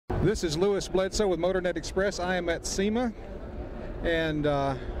This is Bledsoe with MotorNetExpress. I am at SEMA and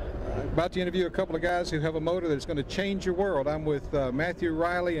about to interview a couple of guys who have a motor that's going to change your world. I'm with Matthew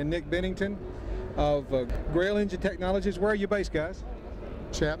Riley and Nick Bennington of Grail Engine Technologies. Where are you based, guys?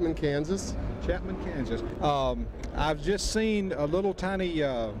 Chapman, Kansas. Chapman, Kansas. I've just seen a little tiny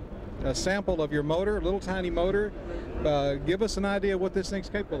a sample of your motor, a little tiny motor. Give us an idea what this thing's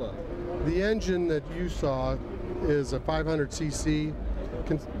capable of. The engine that you saw is a 500cc.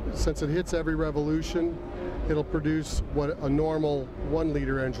 Since it hits every revolution, it'll produce what a normal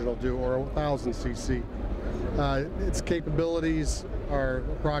 1-liter engine will do, or a 1000cc. Its capabilities are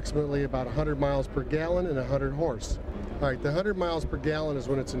approximately about 100 miles per gallon and 100 horse. All right, the 100 miles per gallon is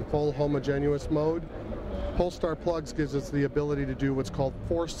when it's in full homogeneous mode. Polestar plugs gives us the ability to do what's called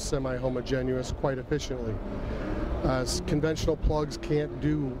forced semi-homogeneous quite efficiently. Conventional plugs can't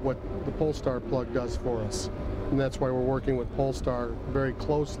do what the Polestar plug does for us. And that's why we're working with Polestar very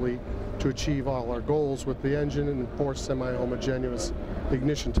closely to achieve all our goals with the engine and forced semi-homogeneous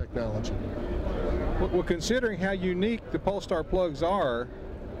ignition technology. Well, considering how unique the Polestar plugs are,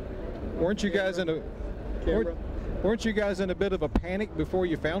 weren't you guys in a bit of a panic before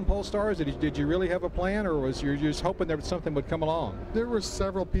you found Polestars? Did you really have a plan, or was you just hoping that something would come along? There were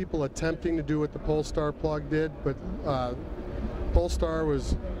several people attempting to do what the Polestar plug did, but Polestar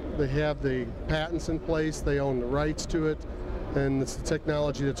they have the patents in place, they own the rights to it, and it's the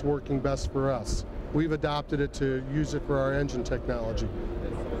technology that's working best for us. We've adopted it to use it for our engine technology.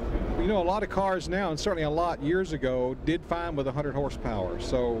 You know, a lot of cars now, and certainly a lot years ago, did fine with 100 horsepower.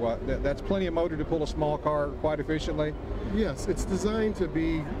 So that's plenty of motor to pull a small car quite efficiently. Yes, it's designed to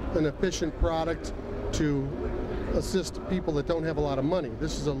be an efficient product to assist people that don't have a lot of money.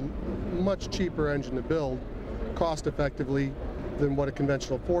 This is a much cheaper engine to build, cost effectively, than what a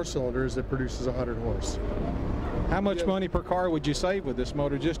conventional 4-cylinder is that produces 100 horse. How much money per car would you save with this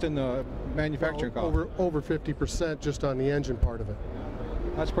motor just in the manufacturing cost? Over 50% just on the engine part of it.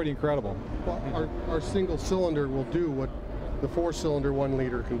 That's pretty incredible. Well, our single cylinder will do what the 4-cylinder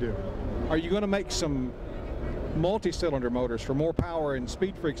 1-liter can do. Are you going to make some multi-cylinder motors for more power and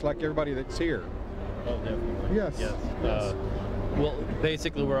speed freaks like everybody that's here? Oh, definitely. Yes. Yes. Well,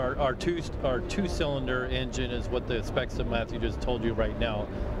 basically, our two-cylinder engine is what the specs that Matthew just told you right now.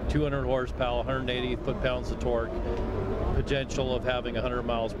 200 horsepower, 180 foot-pounds of torque, potential of having 100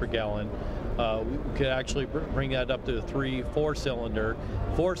 miles per gallon. We could actually bring that up to a 4-cylinder.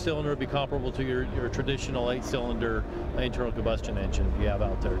 4-cylinder would be comparable to your traditional 8-cylinder internal combustion engine you have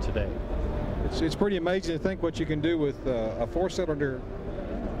out there today. It's pretty amazing to think what you can do with a 4-cylinder,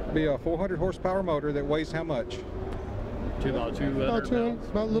 be a 400 horsepower motor that weighs how much? About 200 pounds.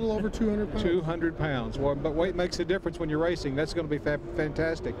 About a little over 200 pounds. 200 pounds. Well, but weight makes a difference when you're racing. That's going to be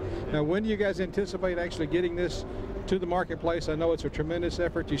fantastic. Now, when do you guys anticipate actually getting this to the marketplace? I know it's a tremendous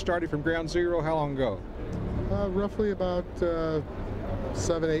effort. You started from ground zero. How long ago? Roughly about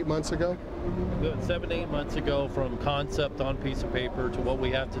 7-8 months ago. 7-8 months ago, from concept on piece of paper to what we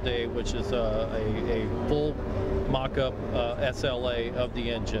have today, which is a full mock-up SLA of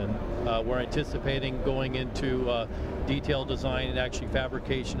the engine. We're anticipating going into detailed design and actually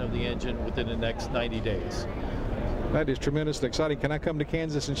fabrication of the engine within the next 90 days. That is tremendously exciting. Can I come to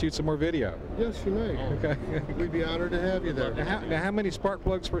Kansas and shoot some more video? Yes, you may. Okay. We'd be honored to have you there. Now, how many spark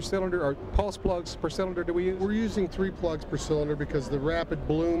plugs per cylinder or pulse plugs per cylinder do we use? We're using 3 plugs per cylinder because the rapid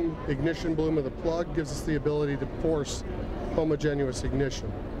bloom, ignition bloom of the plug gives us the ability to force homogeneous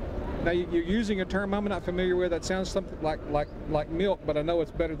ignition. Now, you're using a term I'm not familiar with. That sounds something like milk, but I know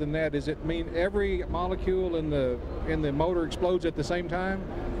it's better than that. Does it mean every molecule in the motor explodes at the same time?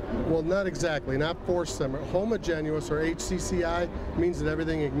 Well, not exactly. Not forced semi. Homogeneous, or HCCI, means that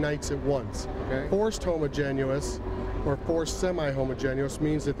everything ignites at once. Okay. Forced homogeneous, or forced semi-homogeneous,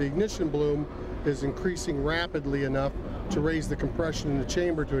 means that the ignition bloom is increasing rapidly enough to raise the compression in the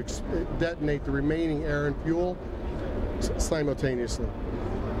chamber to detonate the remaining air and fuel simultaneously.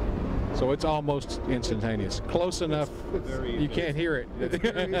 So it's almost instantaneous. Close enough you can't hear it.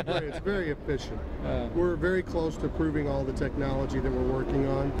 It's very efficient. We're very close to proving all the technology that we're working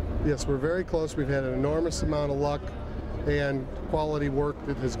on. Yes, we're very close. We've had an enormous amount of luck and quality work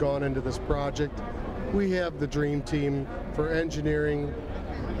that has gone into this project. We have the dream team for engineering,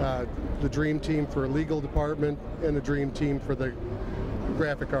 the dream team for legal department, and the dream team for the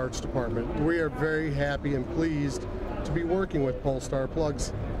graphic arts department. We are very happy and pleased to be working with Polestar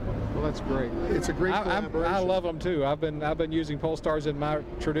plugs. Well, that's great. It's a great collaboration. I love them too. I've been using Polestars in my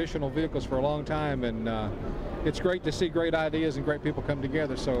traditional vehicles for a long time, and it's great to see great ideas and great people come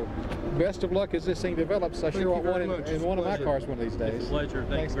together. So, best of luck as this thing develops. I sure want one in one of my cars one of these days. It's a pleasure.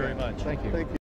 Thanks very much. Thank you.